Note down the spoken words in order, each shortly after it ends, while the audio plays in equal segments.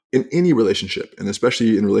in any relationship, and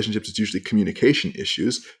especially in relationships, it's usually communication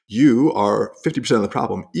issues. You are 50% of the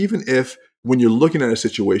problem, even if when you're looking at a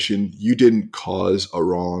situation, you didn't cause a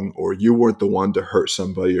wrong, or you weren't the one to hurt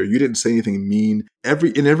somebody, or you didn't say anything mean.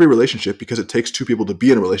 In every relationship, because it takes two people to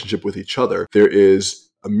be in a relationship with each other, there is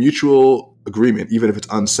a mutual agreement, even if it's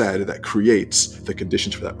unsaid, that creates the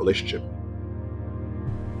conditions for that relationship.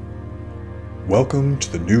 Welcome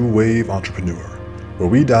to the New Wave Entrepreneur, where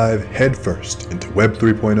we dive headfirst into Web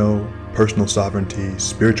 3.0, personal sovereignty,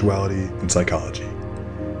 spirituality, and psychology.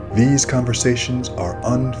 These conversations are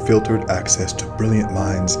unfiltered access to brilliant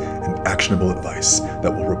minds and actionable advice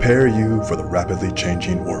that will prepare you for the rapidly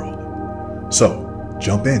changing world. So,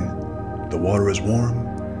 jump in. The water is warm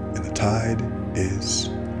and the tide is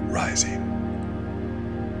rising.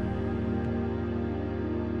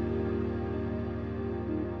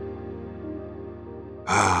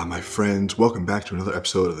 My friends, welcome back to another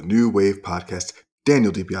episode of the New Wave Podcast.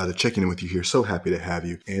 Daniel DiBiase checking in with you here. So happy to have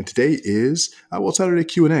you. And today is, Saturday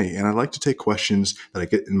Q&A. And I like to take questions that I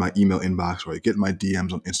get in my email inbox, or I get in my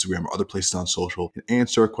DMs on Instagram or other places on social, and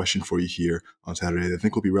answer a question for you here on Saturday that I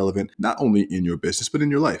think will be relevant not only in your business, but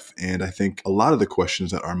in your life. And I think a lot of the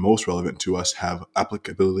questions that are most relevant to us have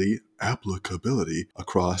applicability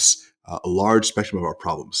across a large spectrum of our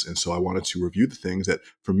problems. And so I wanted to review the things that,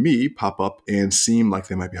 for me, pop up and seem like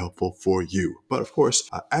they might be helpful for you. But of course,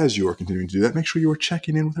 as you are continuing to do that, make sure you are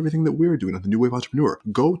checking in with everything that we're doing at the New Wave Entrepreneur.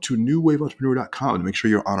 Go to newwaveentrepreneur.com and make sure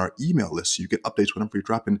you're on our email list so you get updates whenever we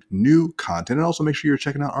drop in new content. And also make sure you're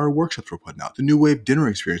checking out our workshops we're putting out, the New Wave dinner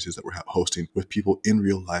experiences that we're hosting with people in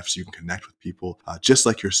real life, so you can connect with people just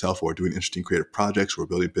like yourself who are doing interesting creative projects, who are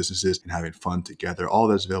building businesses and having fun together. All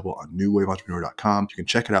that's available on newwaveentrepreneur.com. You can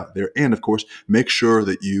check it out there. And of course, make sure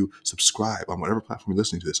that you subscribe on whatever platform you're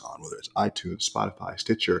listening to this on, whether it's iTunes, Spotify,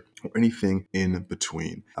 Stitcher, or anything in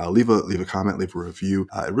between. Leave a comment, leave a review.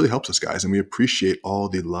 It really helps us, guys, and we appreciate all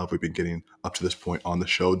the love we've been getting up to this point on the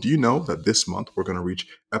show. Do you know that this month we're going to reach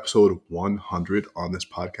episode 100 on this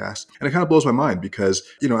podcast? And it kind of blows my mind because,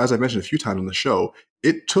 as I mentioned a few times on the show,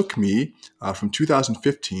 it took me from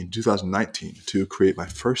 2015 to 2019 to create my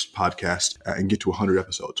first podcast and get to 100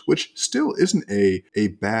 episodes, which still isn't a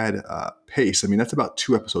bad pace. I mean, that's about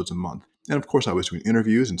 2 episodes a month. And of course, I was doing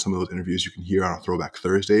interviews, and some of those interviews you can hear on our Throwback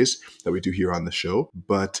Thursdays that we do here on the show.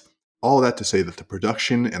 But all that to say that the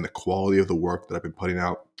production and the quality of the work that I've been putting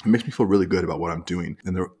out, it makes me feel really good about what I'm doing.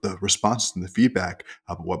 And the responses and the feedback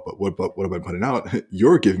of what I've been putting out,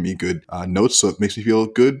 you're giving me good notes, so it makes me feel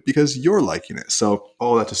good because you're liking it. So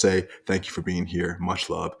all that to say, thank you for being here. Much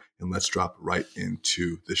love. And let's drop right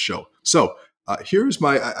into the show. So here's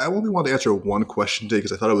I only want to answer one question today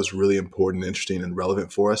because I thought it was really important, interesting, and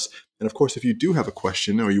relevant for us. And of course, if you do have a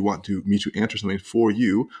question or you want me to answer something for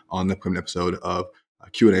you on the upcoming episode of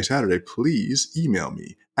Q&A Saturday, please email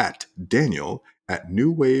me at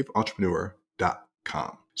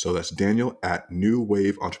daniel@newwaveentrepreneur.com. So that's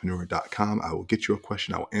daniel@newwaveentrepreneur.com. I will get your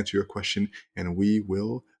question. I will answer your question, and we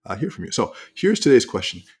will hear from you. So here's today's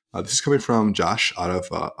question. This is coming from Josh out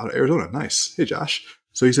of Arizona. Nice. Hey, Josh.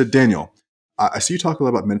 So he said, Daniel, I see you talk a lot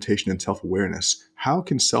about meditation and self-awareness. How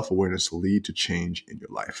can self-awareness lead to change in your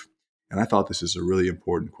life? And I thought this is a really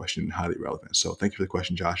important question and highly relevant. So thank you for the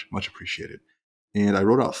question, Josh. Much appreciated. And I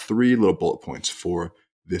wrote out 3 little bullet points for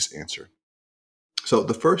this answer. So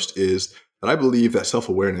the first is that I believe that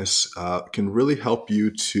self-awareness can really help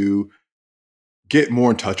you to get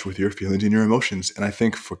more in touch with your feelings and your emotions. And I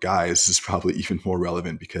think for guys, this is probably even more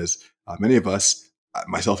relevant because many of us,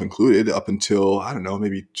 myself included, up until,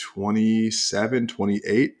 maybe 27,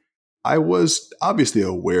 28, I was obviously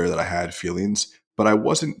aware that I had feelings, but I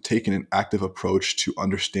wasn't taking an active approach to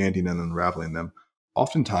understanding and unraveling them.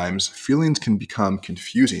 Oftentimes, feelings can become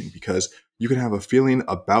confusing because you can have a feeling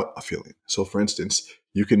about a feeling. So for instance,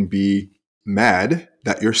 you can be mad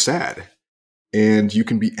that you're sad, and you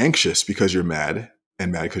can be anxious because you're mad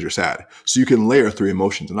and mad because you're sad. So you can layer 3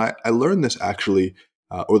 emotions. And I learned this actually,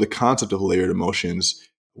 or the concept of layered emotions,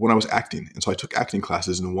 when I was acting. And so I took acting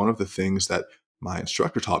classes, and one of the things that my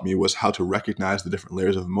instructor taught me was how to recognize the different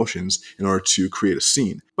layers of emotions in order to create a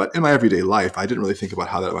scene. But in my everyday life, I didn't really think about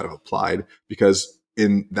how that might have applied because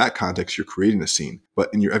in that context, you're creating a scene.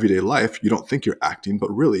 But in your everyday life, you don't think you're acting, but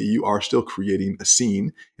really you are still creating a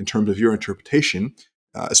scene in terms of your interpretation,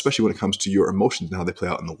 especially when it comes to your emotions and how they play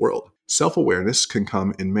out in the world. Self-awareness can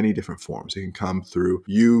come in many different forms. It can come through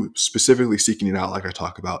you specifically seeking it out, like I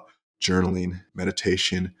talk about, journaling,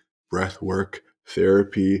 meditation, breath work,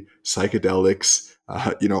 therapy, psychedelics,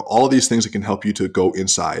 all these things that can help you to go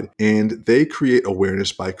inside. And they create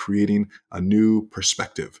awareness by creating a new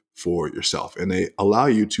perspective for yourself. And they allow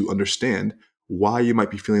you to understand why you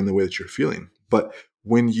might be feeling the way that you're feeling. But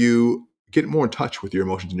when you get more in touch with your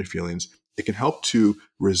emotions and your feelings, it can help to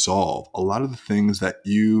resolve a lot of the things that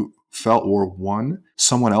you felt were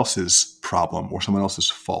someone else's problem or someone else's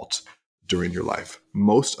fault during your life.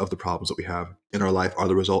 Most of the problems that we have in our life are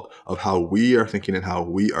the result of how we are thinking and how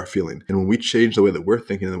we are feeling. And when we change the way that we're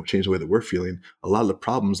thinking and we change the way that we're feeling, a lot of the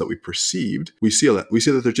problems that we perceived, we see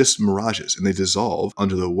that they're just mirages and they dissolve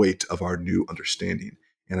under the weight of our new understanding.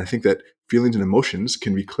 And I think that feelings and emotions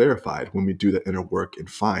can be clarified when we do that inner work and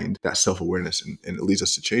find that self-awareness, and it leads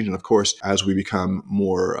us to change. And of course, as we become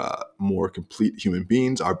more complete human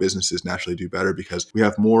beings, our businesses naturally do better because we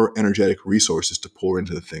have more energetic resources to pour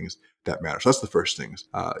into the things that matter. So that's the first thing.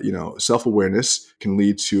 Self-awareness can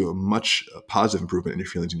lead to a much positive improvement in your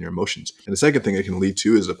feelings and your emotions. And the second thing it can lead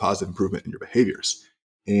to is a positive improvement in your behaviors.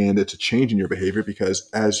 And it's a change in your behavior because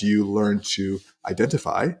as you learn to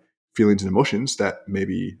identify feelings and emotions that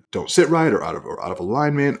maybe don't sit right or out of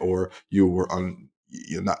alignment, or you're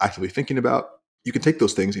not actively thinking about, you can take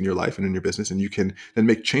those things in your life and in your business and you can then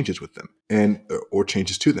make changes with them or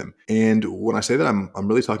changes to them. And when I say that, I'm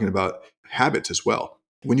really talking about habits as well.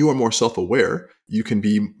 When you are more self-aware, you can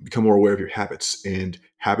become more aware of your habits. And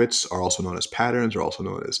habits are also known as patterns, are also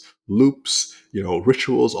known as loops,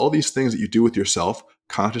 rituals, all these things that you do with yourself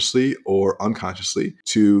consciously or unconsciously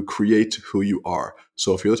to create who you are.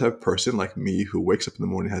 So if you're the type of person like me who wakes up in the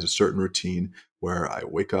morning, has a certain routine where I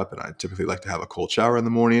wake up and I typically like to have a cold shower in the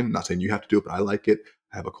morning. I'm not saying you have to do it, but I like it.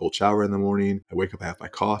 I have a cold shower in the morning. I wake up, I have my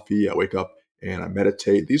coffee. I wake up and I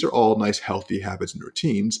meditate. These are all nice, healthy habits and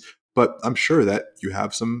routines. But I'm sure that you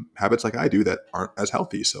have some habits like I do that aren't as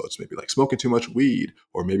healthy. So it's maybe like smoking too much weed,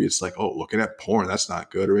 or maybe it's like, oh, looking at porn, that's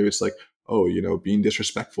not good. Or maybe it's like, oh, being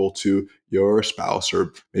disrespectful to your spouse,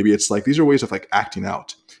 or maybe it's like, these are ways of like acting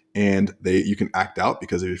out, and you can act out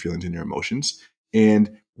because of your feelings and your emotions.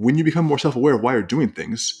 And when you become more self-aware of why you're doing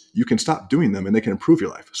things, you can stop doing them and they can improve your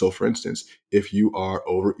life. So for instance, if you are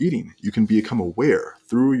overeating, you can become aware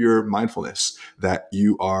through your mindfulness that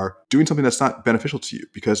you are doing something that's not beneficial to you.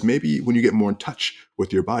 Because maybe when you get more in touch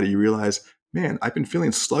with your body, you realize, man, I've been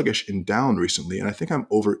feeling sluggish and down recently, and I think I'm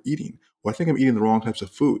overeating, or I think I'm eating the wrong types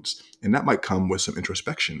of foods. And that might come with some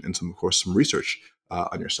introspection and some research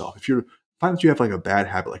on yourself. If you find that you have like a bad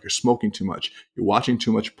habit, like you're smoking too much, you're watching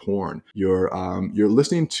too much porn, you're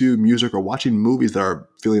listening to music or watching movies that are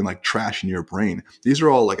feeling like trash in your brain. These are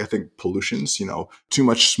all like, I think, pollutions. Too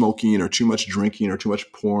much smoking or too much drinking or too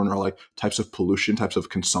much porn are like types of pollution, types of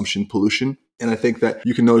consumption pollution. And I think that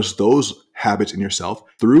you can notice those habits in yourself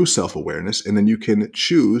through self-awareness, and then you can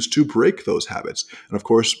choose to break those habits. And of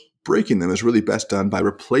course, breaking them is really best done by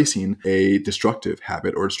replacing a destructive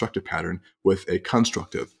habit or destructive pattern with a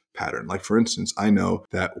constructive pattern. Like for instance, I know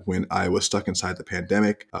that when I was stuck inside the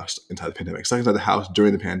house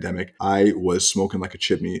during the pandemic, I was smoking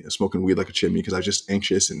weed like a chimney because I was just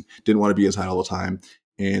anxious and didn't want to be inside all the time.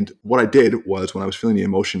 And what I did was, when I was feeling the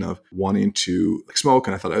emotion of wanting to smoke,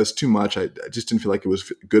 and I thought it was too much, I just didn't feel like it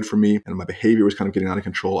was good for me, and my behavior was kind of getting out of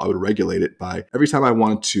control, I would regulate it by, every time I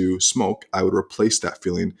wanted to smoke, I would replace that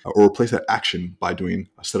feeling or replace that action by doing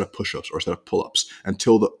a set of push-ups or a set of pull-ups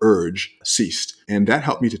until the urge ceased. And that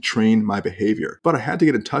helped me to train my behavior. But I had to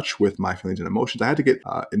get in touch with my feelings and emotions. I had to get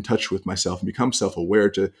in touch with myself and become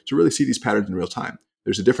self-aware to really see these patterns in real time.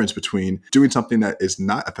 There's a difference between doing something that is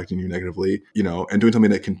not affecting you negatively, and doing something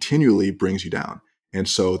that continually brings you down. And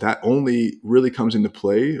so that only really comes into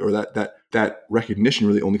play, or that recognition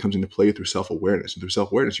really only comes into play through self-awareness. And through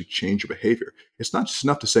self-awareness, you change your behavior. It's not just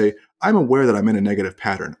enough to say, I'm aware that I'm in a negative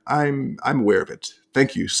pattern. I'm aware of it.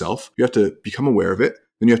 Thank you, self. You have to become aware of it.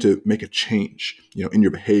 Then you have to make a change, in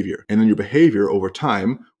your behavior. And then your behavior over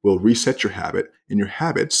time will reset your habit, and your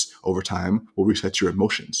habits over time will reset your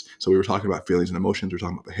emotions. So we were talking about feelings and emotions, we were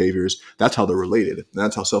talking about behaviors. That's how they're related. And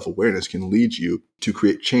that's how self-awareness can lead you to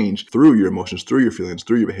create change through your emotions, through your feelings,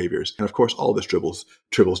 through your behaviors. And of course, all this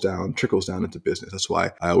trickles down into business. That's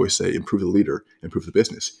why I always say, improve the leader, improve the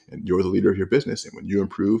business. And you're the leader of your business. And when you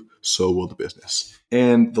improve, so will the business.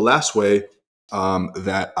 And the last way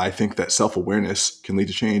that I think that self-awareness can lead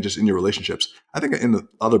to change is in your relationships. I think in the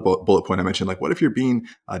other bullet point I mentioned, like, what if you're being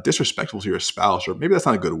disrespectful to your spouse, or maybe that's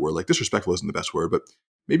not a good word, like disrespectful isn't the best word, but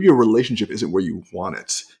maybe your relationship isn't where you want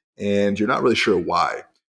it and you're not really sure why.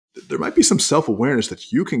 There might be some self-awareness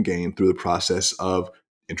that you can gain through the process of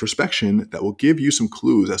introspection that will give you some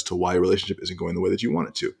clues as to why your relationship isn't going the way that you want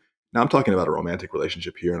it to. Now, I'm talking about a romantic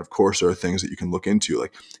relationship here. And of course, there are things that you can look into.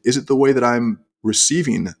 Like, is it the way that I'm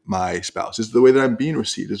receiving my spouse? Is it the way that I'm being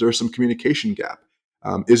received? Is there some communication gap?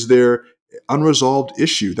 Is there unresolved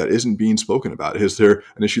issue that isn't being spoken about? Is there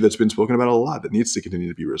an issue that's been spoken about a lot that needs to continue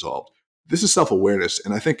to be resolved? This is self-awareness.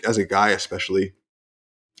 And I think as a guy, especially,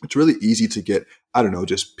 it's really easy to get, I don't know,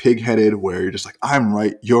 just pig-headed where you're just like, I'm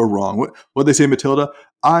right, you're wrong. What they say, Matilda?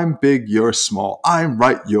 I'm big, you're small. I'm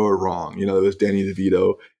right, you're wrong. You know, it was Danny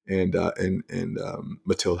DeVito and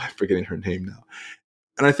Matilda. I'm forgetting her name now.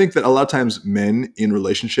 And I think that a lot of times men in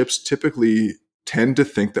relationships typically tend to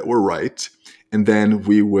think that we're right, and then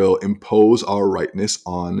we will impose our rightness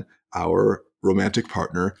on our romantic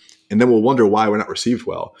partner, and then we'll wonder why we're not received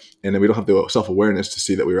well, and then we don't have the self-awareness to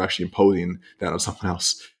see that we were actually imposing that on someone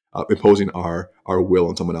else, imposing our will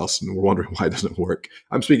on someone else, and we're wondering why it doesn't work.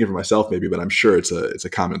 I'm speaking for myself maybe, but I'm sure it's a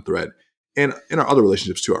common thread. And in our other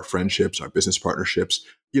relationships too, our friendships, our business partnerships,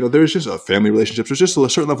 there's just a family relationships. There's just a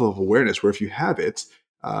certain level of awareness where if you have it,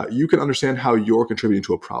 you can understand how you're contributing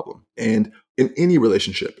to a problem. And in any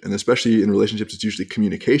relationship, and especially in relationships, it's usually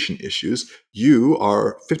communication issues, you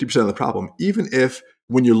are 50% of the problem, even if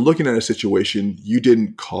when you're looking at a situation, you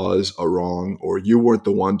didn't cause a wrong, or you weren't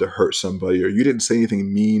the one to hurt somebody, or you didn't say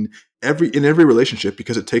anything mean. In every relationship,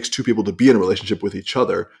 because it takes two people to be in a relationship with each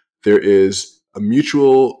other, there is a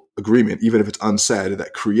mutual agreement, even if it's unsaid,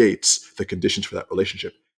 that creates the conditions for that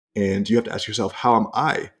relationship. And you have to ask yourself, how am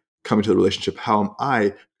I coming to the relationship? How am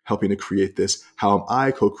I helping to create this? How am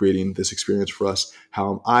I co-creating this experience for us?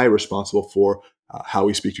 How am I responsible for how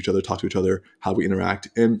we speak to each other, talk to each other, how we interact?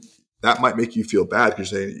 And that might make you feel bad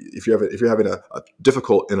because you're saying, if you're having a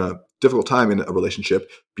difficult time in a relationship,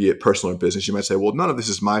 be it personal or business, you might say, well, none of this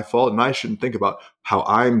is my fault, and I shouldn't think about how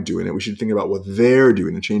I'm doing it. We should think about what they're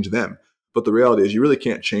doing and change them. But the reality is, you really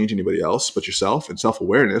can't change anybody else but yourself, and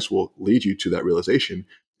self-awareness will lead you to that realization.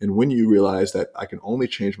 And when you realize that I can only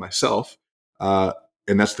change myself, uh,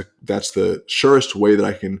 and that's the surest way that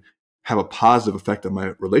I can have a positive effect on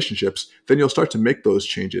my relationships, then you'll start to make those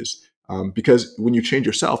changes. Because when you change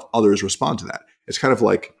yourself, others respond to that. It's kind of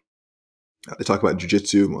like they talk about in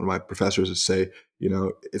jiu-jitsu. One of my professors would say,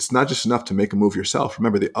 it's not just enough to make a move yourself.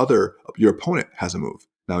 Remember, your opponent has a move.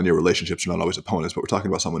 Now, in your relationships, you're not always opponents, but we're talking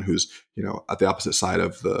about someone who's, at the opposite side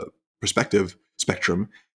of the perspective spectrum.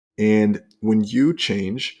 And when you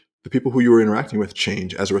change, the people who you were interacting with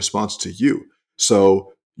change as a response to you.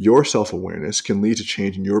 So your self-awareness can lead to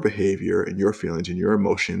change in your behavior and your feelings and your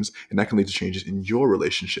emotions, and that can lead to changes in your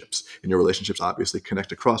relationships. And your relationships obviously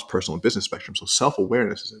connect across personal and business spectrum. So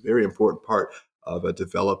self-awareness is a very important part of a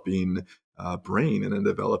developing brain and a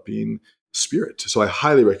developing spirit. So I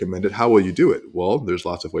highly recommend it. How will you do it? Well, there's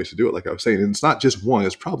lots of ways to do it. Like I was saying, and it's not just one,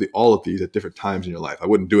 it's probably all of these at different times in your life. I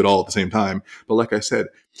wouldn't do it all at the same time, but like I said,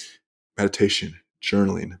 meditation,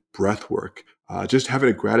 journaling, breath work, just having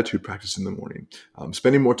a gratitude practice in the morning,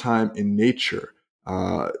 spending more time in nature,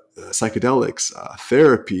 psychedelics,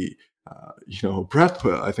 therapy, breath.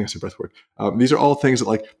 I think I said breath work. These are all things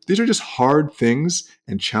that these are just hard things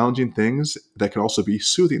and challenging things that can also be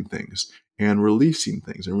soothing things and releasing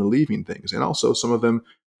things and relieving things. And also some of them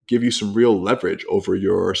give you some real leverage over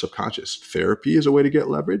your subconscious. Therapy is a way to get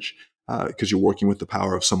leverage because you're working with the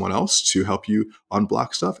power of someone else to help you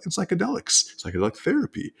unblock stuff. And psychedelic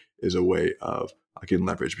therapy is a way of getting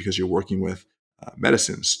leverage because you're working with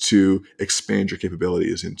medicines to expand your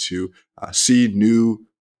capabilities and to see new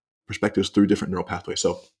perspectives through different neural pathways.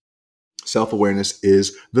 So self-awareness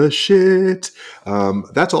is the shit.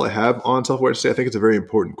 That's all I have on self-awareness today. I think it's a very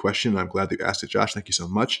important question, and I'm glad that you asked it, Josh. Thank you so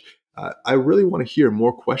much. I really want to hear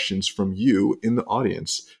more questions from you in the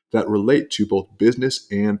audience that relate to both business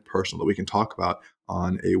and personal that we can talk about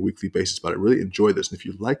on a weekly basis. But I really enjoy this. And if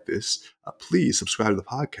you like this, please subscribe to the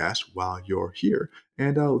podcast while you're here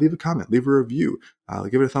and leave a comment, leave a review,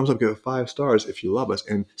 give it a thumbs up, give it 5 stars if you love us,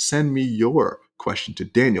 and send me your question to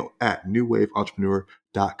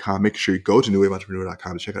Daniel@newwaveentrepreneur.com. Make sure you go to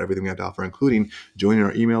newwaveentrepreneur.com to check out everything we have to offer, including joining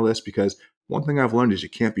our email list, because one thing I've learned is you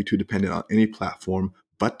can't be too dependent on any platform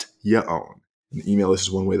but your own. And the email list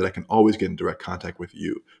is one way that I can always get in direct contact with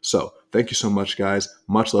you. So thank you so much, guys.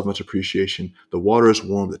 Much love, much appreciation. The water is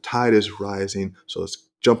warm. The tide is rising. So let's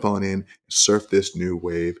jump on in and surf this new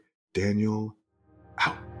wave. Daniel,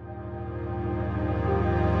 out.